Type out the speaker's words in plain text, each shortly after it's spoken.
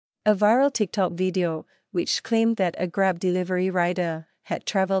A viral TikTok video, which claimed that a Grab delivery rider had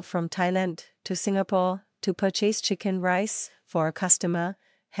traveled from Thailand to Singapore to purchase chicken rice for a customer,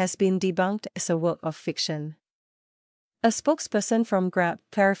 has been debunked as a work of fiction. A spokesperson from Grab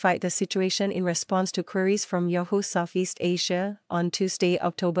clarified the situation in response to queries from Yahoo Southeast Asia on Tuesday,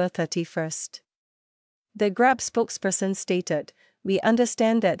 October 31st. The Grab spokesperson stated, "We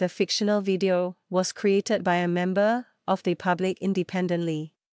understand that the fictional video was created by a member of the public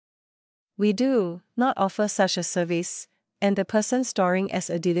independently. We do not offer such a service, and the person starring as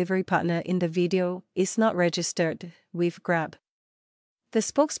a delivery partner in the video is not registered with Grab." The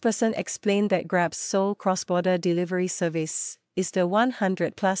spokesperson explained that Grab's sole cross-border delivery service is the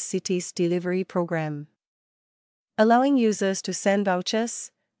 100+ cities delivery program, allowing users to send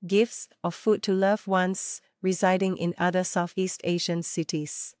vouchers, gifts, or food to loved ones residing in other Southeast Asian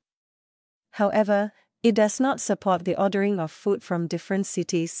cities. However, it does not support the ordering of food from different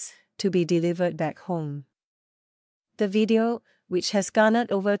cities to be delivered back home. The video, which has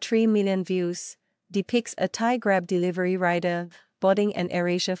garnered over 3 million views, depicts a Thai Grab delivery rider boarding an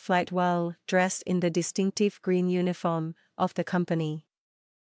AirAsia flight while dressed in the distinctive green uniform of the company.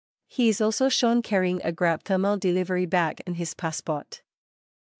 He is also shown carrying a Grab thermal delivery bag and his passport.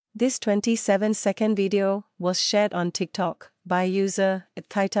 This 27-second video was shared on TikTok by user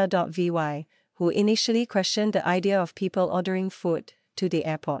 @taita.vy, who initially questioned the idea of people ordering food to the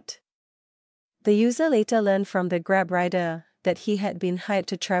airport. The user later learned from the Grab rider that he had been hired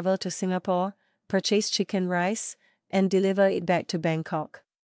to travel to Singapore, purchase chicken rice, and deliver it back to Bangkok.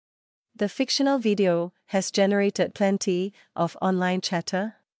 The fictional video has generated plenty of online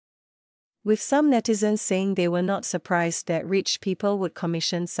chatter, with some netizens saying they were not surprised that rich people would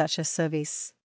commission such a service.